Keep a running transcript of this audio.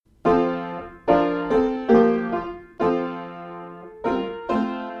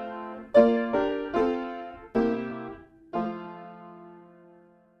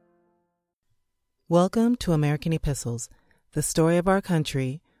Welcome to American Epistles, the story of our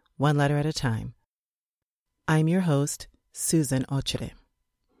country, one letter at a time. I'm your host, Susan Ochere.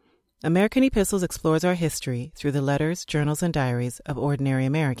 American Epistles explores our history through the letters, journals, and diaries of ordinary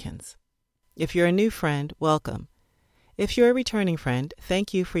Americans. If you're a new friend, welcome. If you're a returning friend,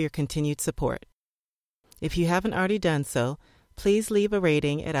 thank you for your continued support. If you haven't already done so, please leave a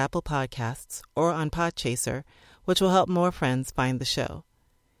rating at Apple Podcasts or on Podchaser, which will help more friends find the show.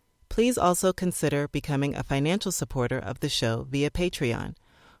 Please also consider becoming a financial supporter of the show via Patreon,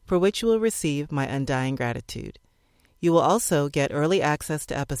 for which you will receive my undying gratitude. You will also get early access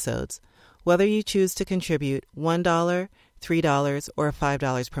to episodes, whether you choose to contribute $1, $3, or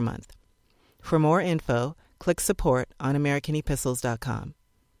 $5 per month. For more info, click support on AmericanEpistles.com.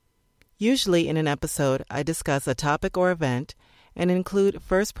 Usually in an episode, I discuss a topic or event and include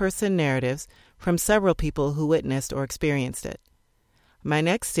first-person narratives from several people who witnessed or experienced it. My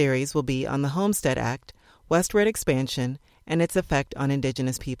next series will be on the Homestead Act, westward expansion, and its effect on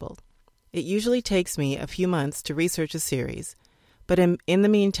Indigenous people. It usually takes me a few months to research a series, but in the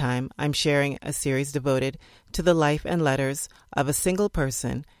meantime, I'm sharing a series devoted to the life and letters of a single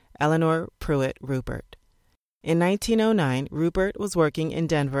person, Eleanor Pruitt Rupert. In 1909, Rupert was working in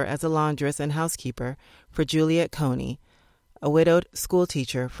Denver as a laundress and housekeeper for Juliet Coney, a widowed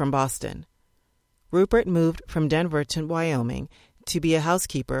schoolteacher from Boston. Rupert moved from Denver to Wyoming to be a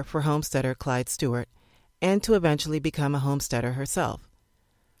housekeeper for homesteader Clyde Stewart, and to eventually become a homesteader herself.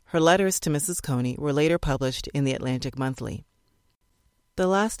 Her letters to Mrs. Coney were later published in the Atlantic Monthly. The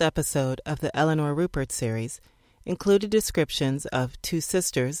last episode of the Eleanor Rupert series included descriptions of two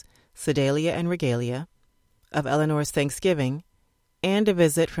sisters, Sedalia and Regalia, of Eleanor's Thanksgiving, and a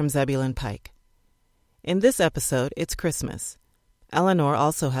visit from Zebulon Pike. In this episode, it's Christmas. Eleanor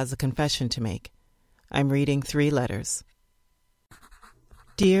also has a confession to make. I'm reading 3 letters.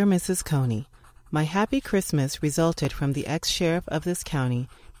 Dear Mrs. Coney, my happy Christmas resulted from the ex-sheriff of this county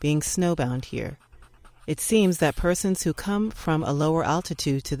being snowbound here. It seems that persons who come from a lower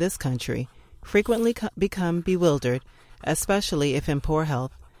altitude to this country frequently become bewildered, especially if in poor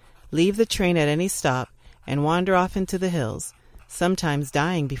health, leave the train at any stop, and wander off into the hills, sometimes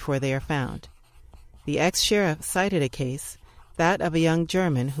dying before they are found. The ex-sheriff cited a case, that of a young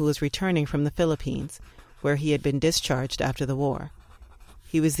German who was returning from the Philippines, where he had been discharged after the war.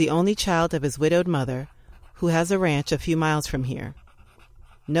 He was the only child of his widowed mother, who has a ranch a few miles from here.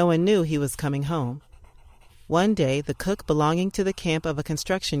 No one knew he was coming home. One day, the cook belonging to the camp of a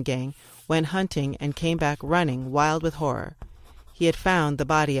construction gang went hunting and came back running, wild with horror. He had found the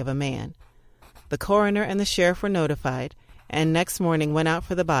body of a man. The coroner and the sheriff were notified, and next morning went out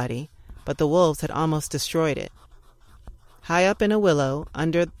for the body, but the wolves had almost destroyed it. High up in a willow,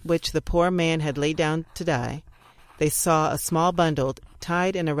 under which the poor man had laid down to die, they saw a small bundle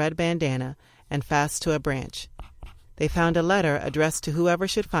tied in a red bandana and fast to a branch. They found a letter addressed to whoever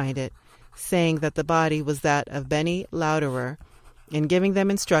should find it, saying that the body was that of Benny Louderer, and giving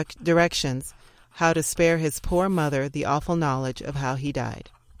them directions how to spare his poor mother the awful knowledge of how he died.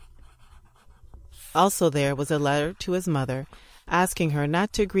 Also there was a letter to his mother, asking her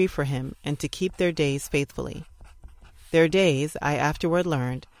not to grieve for him and to keep their days faithfully. Their days, I afterward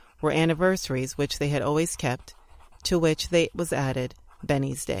learned, were anniversaries which they had always kept, to which was added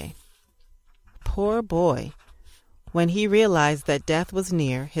Benny's Day. Poor boy! When he realized that death was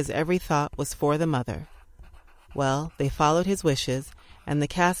near, his every thought was for the mother. Well, they followed his wishes, and the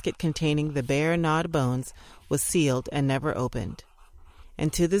casket containing the bare, gnawed bones was sealed and never opened.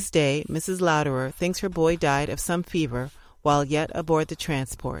 And to this day, Mrs. Louderer thinks her boy died of some fever while yet aboard the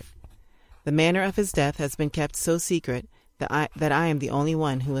transport. The manner of his death has been kept so secret that I am the only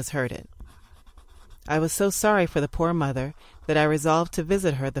one who has heard it. I was so sorry for the poor mother that I resolved to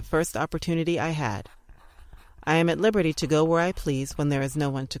visit her the first opportunity I had. I am at liberty to go where I please when there is no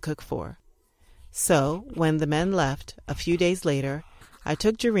one to cook for. So, when the men left, a few days later, I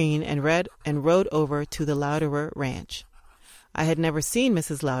took Jereen and rode over to the Louderer ranch. I had never seen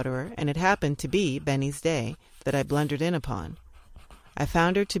Mrs. Louderer, and it happened to be Benny's Day that I blundered in upon. I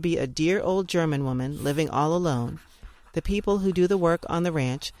found her to be a dear old German woman living all alone, the people who do the work on the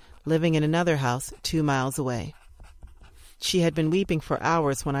ranch living in another house 2 miles away. She had been weeping for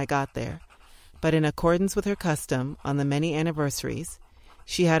hours when I got there, but in accordance with her custom on the many anniversaries,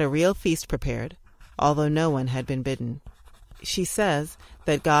 she had a real feast prepared, although no one had been bidden. She says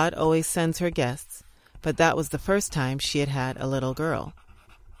that God always sends her guests, but that was the first time she had had a little girl.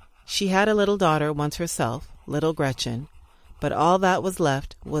 She had a little daughter once herself, little Gretchen, but all that was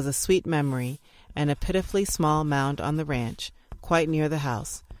left was a sweet memory and a pitifully small mound on the ranch, quite near the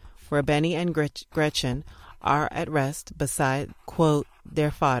house, where Benny and Gretchen are at rest beside, quote,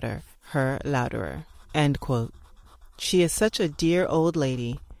 their fodder, her Louderer." End quote. She is such a dear old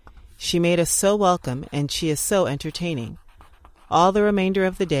lady. She made us so welcome, and she is so entertaining. All the remainder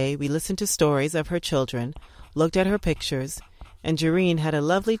of the day we listened to stories of her children, looked at her pictures, and Jereen had a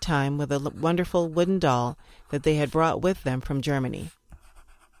lovely time with a wonderful wooden doll that they had brought with them from Germany.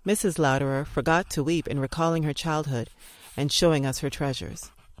 Mrs. Louderer forgot to weep in recalling her childhood and showing us her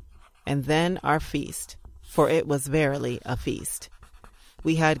treasures. And then our feast, for it was verily a feast.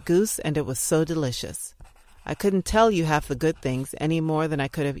 We had goose, and it was so delicious. I couldn't tell you half the good things any more than I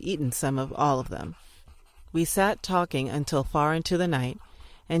could have eaten some of all of them. We sat talking until far into the night,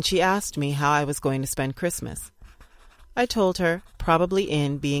 and she asked me how I was going to spend Christmas. I told her, probably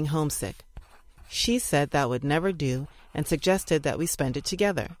in being homesick. She said that would never do and suggested that we spend it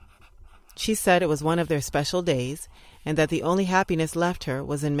together. She said it was one of their special days and that the only happiness left her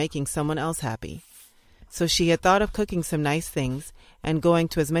was in making someone else happy. So she had thought of cooking some nice things and going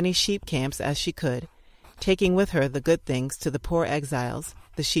to as many sheep camps as she could, taking with her the good things to the poor exiles,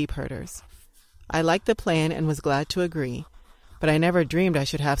 the sheep herders. I liked the plan and was glad to agree, but I never dreamed I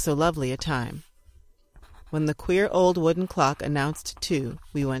should have so lovely a time. When the queer old wooden clock announced 2,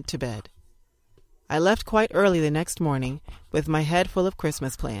 we went to bed. I left quite early the next morning with my head full of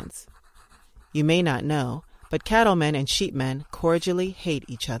Christmas plans. You may not know, but cattlemen and sheepmen cordially hate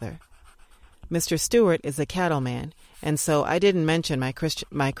each other. Mr. Stewart is a cattleman, and so I didn't mention my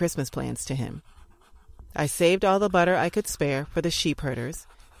Christmas plans to him. I saved all the butter I could spare for the sheep herders.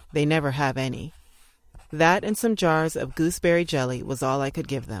 They never have any. That and some jars of gooseberry jelly was all I could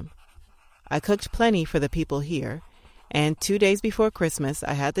give them. I cooked plenty for the people here, and 2 days before Christmas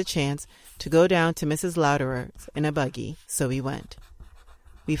I had the chance to go down to Mrs. Louderer's in a buggy, so we went.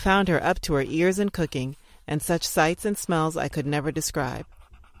 We found her up to her ears in cooking, and such sights and smells I could never describe.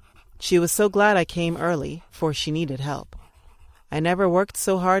 She was so glad I came early, for she needed help. I never worked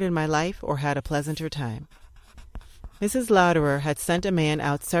so hard in my life or had a pleasanter time. Mrs. Louderer had sent a man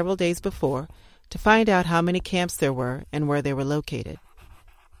out several days before to find out how many camps there were and where they were located.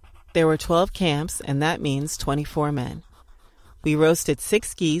 There were 12 camps, and that means 24 men. We roasted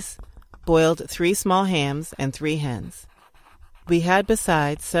 6 geese, boiled 3 small hams, and 3 hens. We had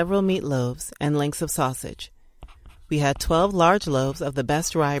besides several meatloaves and links of sausage. We had 12 large loaves of the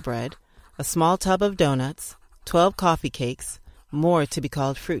best rye bread, a small tub of doughnuts, 12 coffee cakes, more to be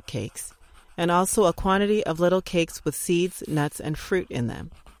called fruit cakes, and also a quantity of little cakes with seeds, nuts, and fruit in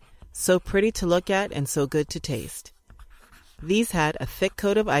them, so pretty to look at and so good to taste. These had a thick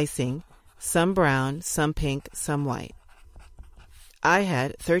coat of icing, some brown, some pink, some white. I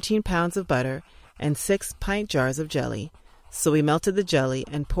had 13 pounds of butter and 6 pint jars of jelly, so we melted the jelly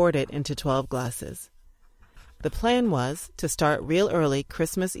and poured it into 12 glasses. The plan was to start real early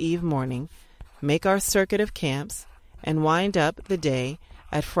Christmas Eve morning, make our circuit of camps, and wind up the day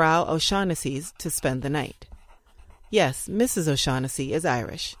at Frau O'Shaughnessy's to spend the night. Yes, Mrs. O'Shaughnessy is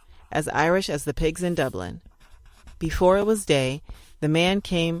Irish as the pigs in Dublin. Before it was day, the man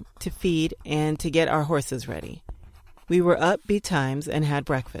came to feed and to get our horses ready. We were up betimes and had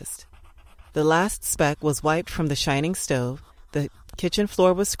breakfast. The last speck was wiped from the shining stove, the kitchen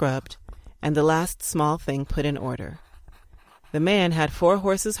floor was scrubbed, and the last small thing put in order. The man had 4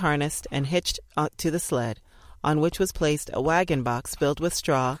 horses harnessed and hitched to the sled, on which was placed a wagon box filled with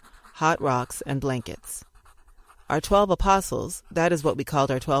straw, hot rocks, and blankets. Our 12 apostles, that is what we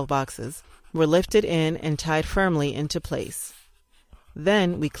called our 12 boxes, were lifted in and tied firmly into place.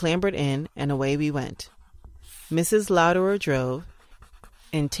 Then we clambered in, and away we went. Mrs. Louderer drove,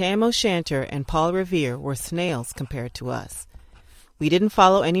 and Tam O'Shanter and Paul Revere were snails compared to us. We didn't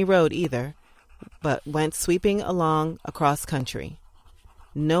follow any road either, but went sweeping along across country.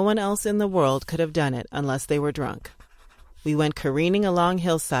 No one else in the world could have done it unless they were drunk. We went careening along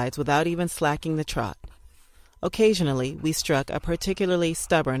hillsides without even slacking the trot. Occasionally, we struck a particularly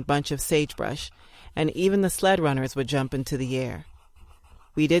stubborn bunch of sagebrush, and even the sled runners would jump into the air.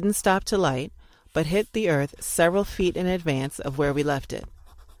 We didn't stop to light, but hit the earth several feet in advance of where we left it.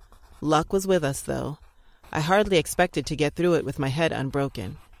 Luck was with us, though. I hardly expected to get through it with my head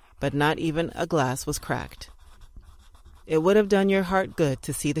unbroken, but not even a glass was cracked. It would have done your heart good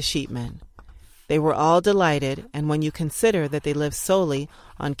to see the sheepmen. They were all delighted, and when you consider that they live solely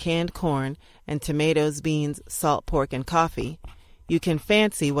on canned corn and tomatoes, beans, salt pork, and coffee, you can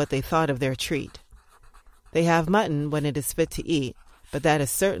fancy what they thought of their treat. They have mutton when it is fit to eat, but that is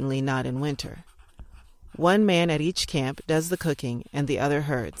certainly not in winter. One man at each camp does the cooking and the other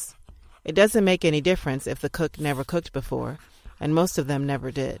herds. It doesn't make any difference if the cook never cooked before, and most of them never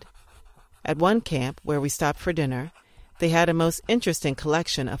did. At one camp, where we stopped for dinner, they had a most interesting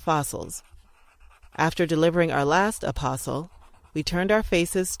collection of fossils. After delivering our last apostle, we turned our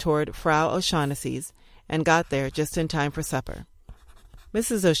faces toward Frau O'Shaughnessy's and got there just in time for supper.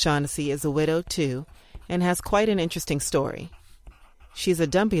 Mrs. O'Shaughnessy is a widow, too, and has quite an interesting story. She's a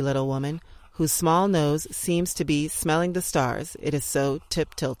dumpy little woman whose small nose seems to be smelling the stars, it is so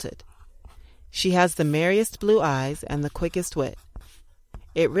tip-tilted. She has the merriest blue eyes and the quickest wit.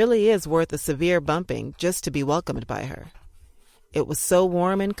 It really is worth a severe bumping just to be welcomed by her. It was so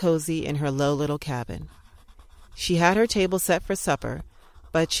warm and cozy in her low little cabin. She had her table set for supper,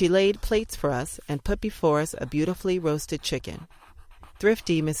 but she laid plates for us and put before us a beautifully roasted chicken.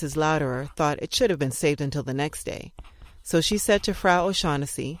 Thrifty Mrs. Louderer thought it should have been saved until the next day, so she said to Frau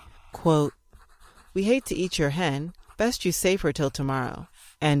O'Shaughnessy, quote, "We hate to eat your hen, best you save her till tomorrow,"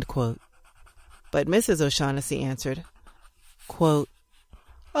 end quote. But Mrs. O'Shaughnessy answered, quote,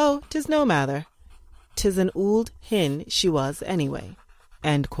 "Oh, 'tis no matter. 'Tis an ould hin she was anyway,"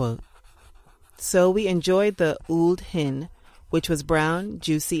 end quote. So we enjoyed the ould hin, which was brown,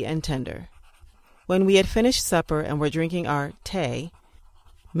 juicy, and tender. When we had finished supper and were drinking our tea,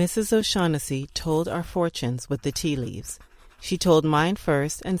 Mrs. O'Shaughnessy told our fortunes with the tea leaves. She told mine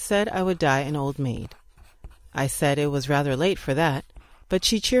first and said I would die an old maid. I said it was rather late for that, but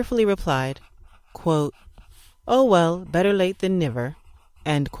she cheerfully replied, quote, "Oh well, better late than niver,"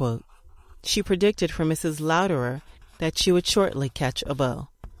 end quote. She predicted for Mrs. Louderer that she would shortly catch a beau.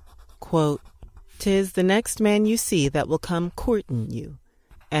 Quote, "'Tis the next man you see that will come courtin' you,"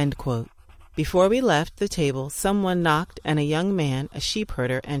 end quote. Before we left the table, someone knocked and a young man, a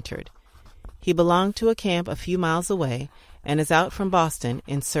sheep-herder, entered. He belonged to a camp a few miles away and is out from Boston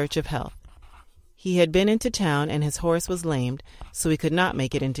in search of health. He had been into town and his horse was lamed, so he could not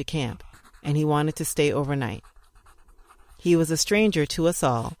make it into camp, and he wanted to stay overnight. He was a stranger to us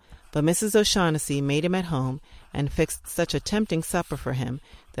all, but Mrs. O'Shaughnessy made him at home and fixed such a tempting supper for him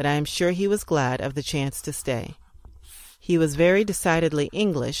that I am sure he was glad of the chance to stay. He was very decidedly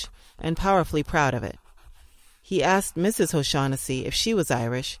English and powerfully proud of it. He asked Mrs. O'Shaughnessy if she was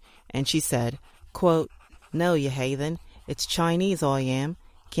Irish, and she said, quote, "No, you haythen, it's Chinese I am.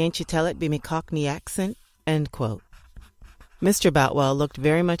 Can't you tell it by me Cockney accent?" End quote. Mr. Boutwell looked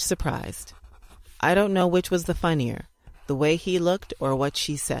very much surprised. I don't know which was the funnier, the way he looked or what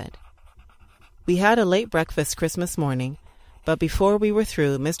she said. We had a late breakfast Christmas morning, but before we were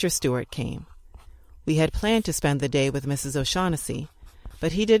through, Mr. Stewart came. We had planned to spend the day with Mrs. O'Shaughnessy,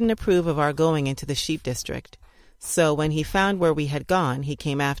 but he didn't approve of our going into the sheep district, so when he found where we had gone, he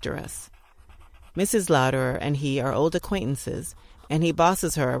came after us. Mrs. Louderer and he are old acquaintances, and he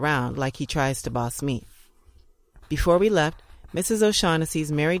bosses her around like he tries to boss me. Before we left, Mrs.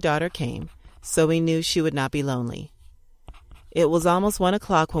 O'Shaughnessy's married daughter came, so we knew she would not be lonely. It was almost 1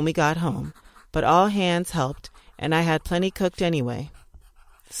 o'clock when we got home, but all hands helped, and I had plenty cooked anyway.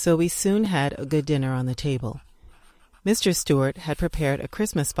 So we soon had a good dinner on the table. Mr. Stewart had prepared a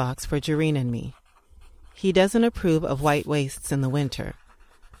Christmas box for Jereen and me. He doesn't approve of white waists in the winter.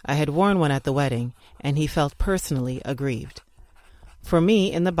 I had worn one at the wedding, and he felt personally aggrieved. For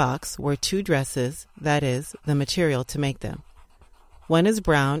me, in the box were 2 dresses, that is, the material to make them. One is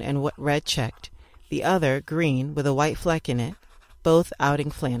brown and red checked, the other green with a white fleck in it, both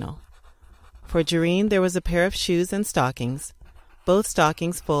outing flannel. For Jereen there was a pair of shoes and stockings, both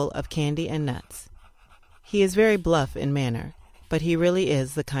stockings full of candy and nuts. He is very bluff in manner, but he really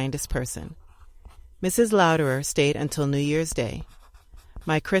is the kindest person. Mrs. Louderer stayed until New Year's Day.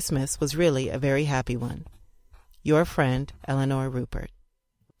 My Christmas was really a very happy one. Your friend, Eleanor Rupert.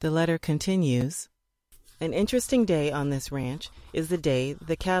 The letter continues, "An interesting day on this ranch is the day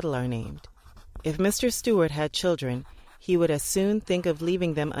the cattle are named. If Mr. Stewart had children, he would as soon think of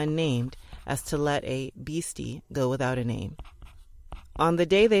leaving them unnamed as to let a beastie go without a name. On the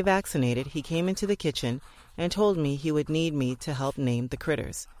day they vaccinated, he came into the kitchen and told me he would need me to help name the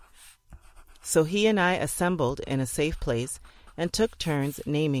critters. So he and I assembled in a safe place and took turns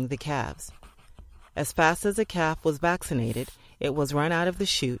naming the calves. As fast as a calf was vaccinated, it was run out of the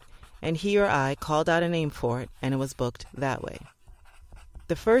chute, and he or I called out a name for it, and it was booked that way.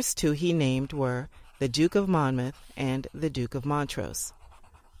 The first 2 he named were the Duke of Monmouth and the Duke of Montrose.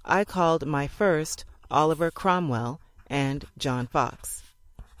 I called my first Oliver Cromwell and John Fox.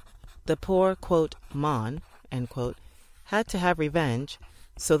 The poor, quote, Mon, end quote, had to have revenge,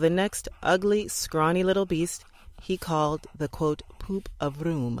 so the next ugly, scrawny little beast he called the, quote, Poop of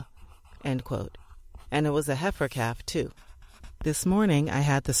Room, end quote, and it was a heifer calf, too. This morning I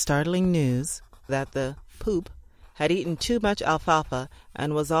had the startling news that the Poop had eaten too much alfalfa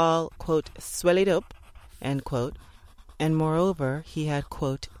and was all, quote, swellied up, end quote, and moreover he had,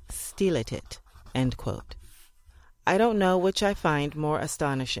 quote, stealet it, end quote. I don't know which I find more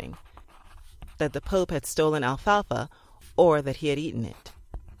astonishing, that the Pope had stolen alfalfa, or that he had eaten it.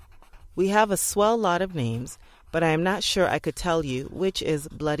 We have a swell lot of names, but I am not sure I could tell you which is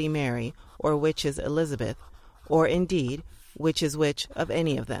Bloody Mary or which is Elizabeth, or indeed which is which of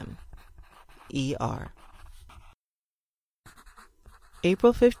any of them. E.R.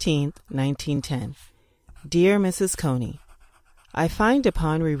 April 15th, 1910. Dear Mrs. Coney, I find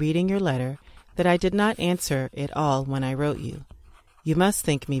upon rereading your letter that I did not answer it all when I wrote you. You must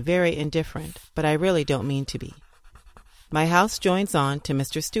think me very indifferent, but I really don't mean to be. My house joins on to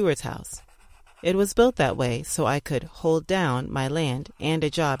Mr. Stewart's house. It was built that way so I could hold down my land and a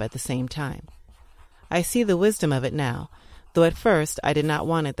job at the same time. I see the wisdom of it now, though at first I did not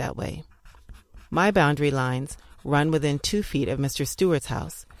want it that way. My boundary lines run within 2 feet of Mr. Stewart's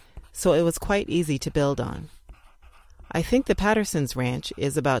house, so it was quite easy to build on. I think the Pattersons' ranch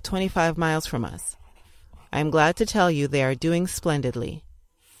is about 25 miles from us. I am glad to tell you they are doing splendidly.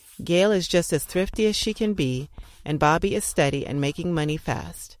 Gail is just as thrifty as she can be, and Bobby is steady and making money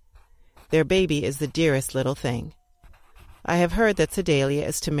fast. Their baby is the dearest little thing. I have heard that Sedalia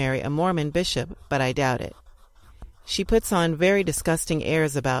is to marry a Mormon bishop, but I doubt it. She puts on very disgusting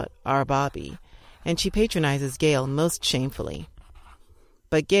airs about our Bobby, and she patronizes Gail most shamefully.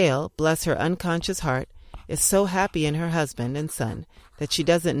 But Gail, bless her unconscious heart, is so happy in her husband and son that she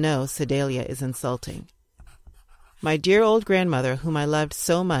doesn't know Sedalia is insulting. My dear old grandmother, whom I loved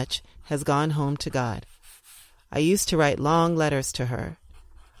so much, has gone home to God. I used to write long letters to her.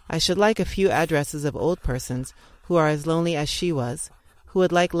 I should like a few addresses of old persons who are as lonely as she was, who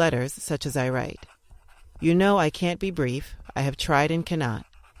would like letters such as I write. You know I can't be brief. I have tried and cannot.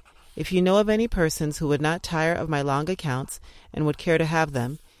 If you know of any persons who would not tire of my long accounts and would care to have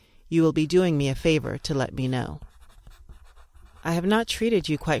them, you will be doing me a favor to let me know. I have not treated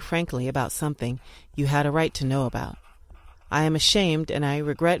you quite frankly about something you had a right to know about. I am ashamed, and I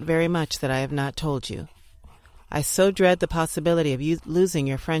regret very much that I have not told you. I so dread the possibility of you losing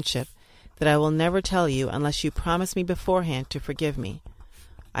your friendship that I will never tell you unless you promise me beforehand to forgive me.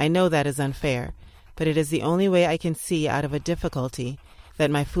 I know that is unfair, but it is the only way I can see out of a difficulty that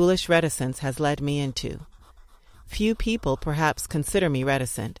my foolish reticence has led me into. Few people perhaps consider me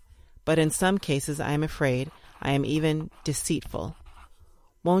reticent, but in some cases I am afraid I am even deceitful.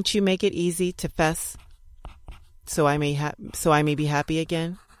 Won't you make it easy to fess so I may be happy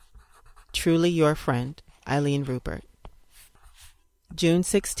again? Truly your friend, Eileen Rupert. June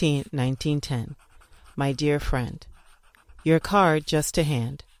 16, 1910. My dear friend, your card just to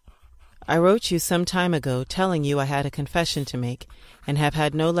hand. I wrote you some time ago telling you I had a confession to make and have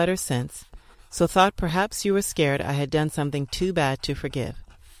had no letter since, so thought perhaps you were scared I had done something too bad to forgive.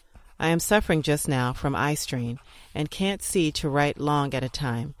 I am suffering just now from eye strain and can't see to write long at a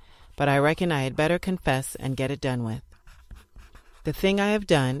time, but I reckon I had better confess and get it done with. The thing I have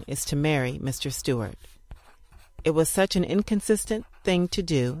done is to marry Mr. Stewart. It was such an inconsistent thing to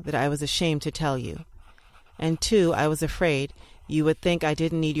do that I was ashamed to tell you. And too, I was afraid you would think I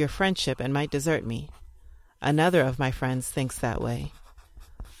didn't need your friendship and might desert me. Another of my friends thinks that way.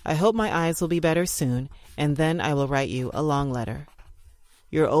 I hope my eyes will be better soon, and then I will write you a long letter.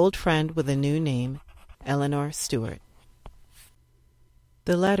 Your old friend with a new name, Eleanor Stewart.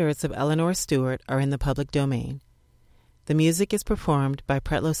 The letters of Eleanor Stewart are in the public domain. The music is performed by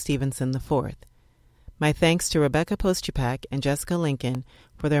Pretlow Stevenson IV. My thanks to Rebecca Postupak and Jessica Lincoln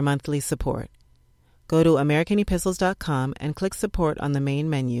for their monthly support. Go to AmericanEpistles.com and click support on the main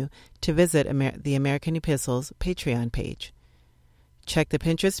menu to visit the American Epistles Patreon page. Check the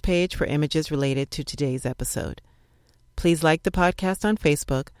Pinterest page for images related to today's episode. Please like the podcast on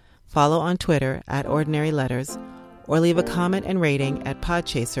Facebook, follow on Twitter @Ordinary Letters, or leave a comment and rating at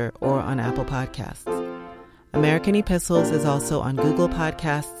Podchaser or on Apple Podcasts. American Epistles is also on Google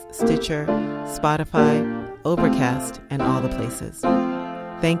Podcasts, Stitcher, Spotify, Overcast, and all the places.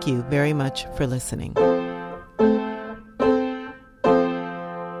 Thank you very much for listening.